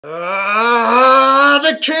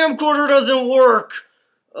The camcorder doesn't work!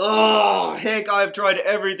 Oh, Hank, I've tried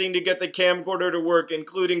everything to get the camcorder to work,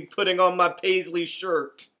 including putting on my paisley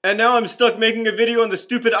shirt. And now I'm stuck making a video on the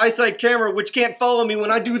stupid eyesight camera, which can't follow me when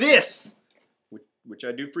I do this! Which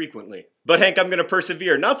I do frequently. But Hank, I'm gonna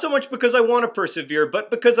persevere. Not so much because I want to persevere,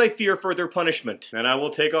 but because I fear further punishment. And I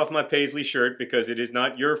will take off my paisley shirt because it is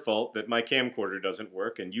not your fault that my camcorder doesn't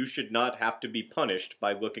work, and you should not have to be punished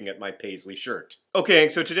by looking at my paisley shirt. Okay,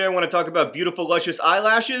 Hank, so today I want to talk about beautiful, luscious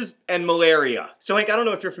eyelashes and malaria. So Hank, I don't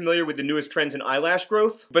know if you're familiar with the newest trends in eyelash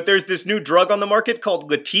growth, but there's this new drug on the market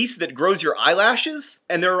called Latisse that grows your eyelashes,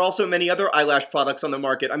 and there are also many other eyelash products on the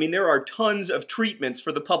market. I mean, there are tons of treatments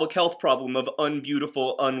for the public health problem of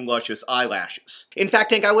unbeautiful, unluscious eyelashes. In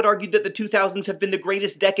fact, Hank, I would argue that the 2000s have been the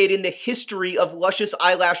greatest decade in the history of luscious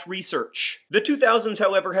eyelash research. The 2000s,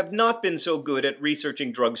 however, have not been so good at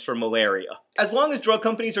researching drugs for malaria. As long as drug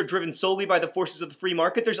companies are driven solely by the forces of the free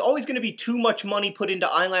market, there's always going to be too much money put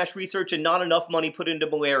into eyelash research and not enough money put into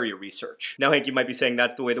malaria research. Now, Hank, you might be saying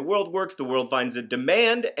that's the way the world works. The world finds a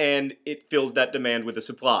demand, and it fills that demand with a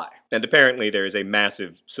supply. And apparently there is a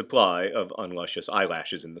massive supply of unluscious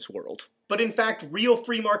eyelashes in this world. But in fact, real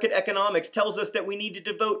free market economics tells us that we need to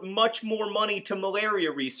devote much more money to malaria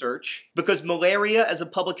research, because malaria as a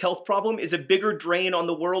public health problem is a bigger drain on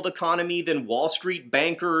the world economy than Wall Street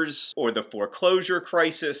bankers, or the foreclosure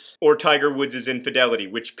crisis, or Tiger Woods' infidelity,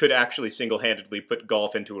 which could actually single-handedly put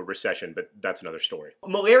golf into a recession, but that's another story.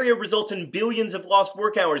 Malaria results in billions of lost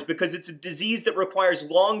work hours because it's a disease that requires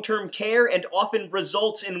long-term care and often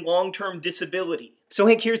results in long-term disability. So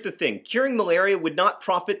Hank, here's the thing. Curing malaria would not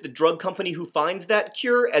profit the drug company who finds that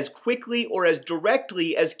cure as quickly or as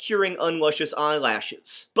directly as curing unluscious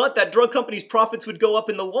eyelashes. But that drug company's profits would go up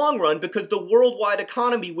in the long run because the worldwide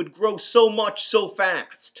economy would grow so much so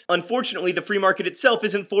fast. Unfortunately, the free market itself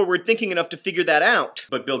isn't forward-thinking enough to figure that out.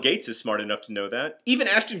 But Bill Gates is smart enough to know that. Even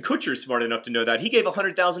Ashton Kutcher's smart enough to know that. He gave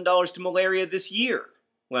 $100,000 to malaria this year.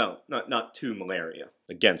 Well, not to malaria.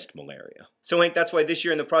 Against malaria. So Hank, that's why this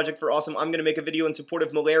year in the Project for Awesome, I'm gonna make a video in support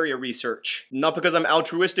of malaria research. Not because I'm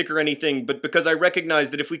altruistic or anything, but because I recognize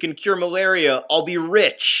that if we can cure malaria, I'll be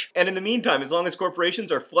rich. And in the meantime, as long as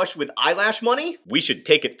corporations are flush with eyelash money, we should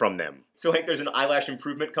take it from them. So Hank, there's an eyelash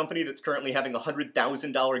improvement company that's currently having a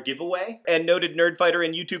 $100,000 giveaway, and noted nerdfighter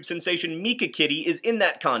and YouTube sensation Mika Kitty is in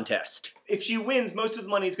that contest. If she wins, most of the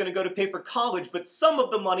money is gonna go to pay for college, but some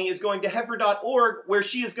of the money is going to heifer.org, where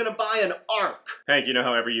she is gonna buy an ark. Hank, you know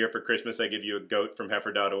how every year for Christmas I give you a goat from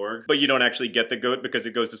heifer.org, but you don't actually get the goat because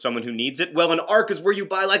it goes to someone who needs it? Well, an ark is where you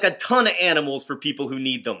buy like a ton of animals for people who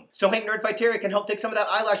need them. So Hank, Nerdfighteria can help take some of that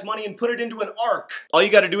eyelash money and put it into an ark. All you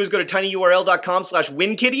gotta do is go to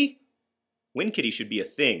tinyurl.com/winkitty. WinKitty should be a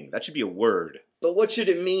thing. That should be a word. But what should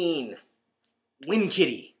it mean?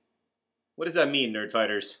 WinKitty. What does that mean,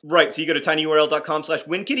 Nerdfighters? Right, so you go to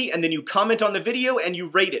tinyurl.com/winkitty and then you comment on the video and you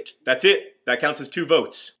rate it. That's it. That counts as 2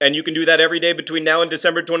 votes. And you can do that every day between now and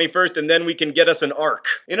December 21st, and then we can get us an ark.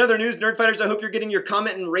 In other news, Nerdfighters, I hope you're getting your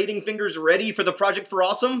comment and rating fingers ready for the Project for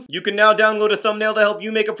Awesome. You can now download a thumbnail to help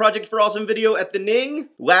you make a Project for Awesome video at the Ning.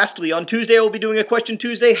 Lastly, on Tuesday, I will be doing a Question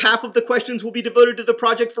Tuesday. Half of the questions will be devoted to the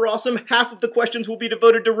Project for Awesome. Half of the questions will be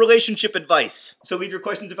devoted to relationship advice. So leave your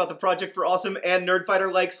questions about the Project for Awesome and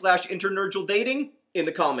Nerdfighter-like/internergal dating in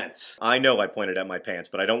the comments. I know I pointed at my pants,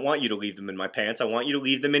 but I don't want you to leave them in my pants. I want you to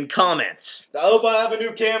leave them in comments. I hope I have a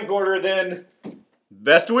new camcorder then.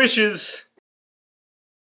 Best wishes.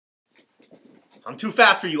 I'm too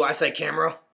fast for you, eyesight camera.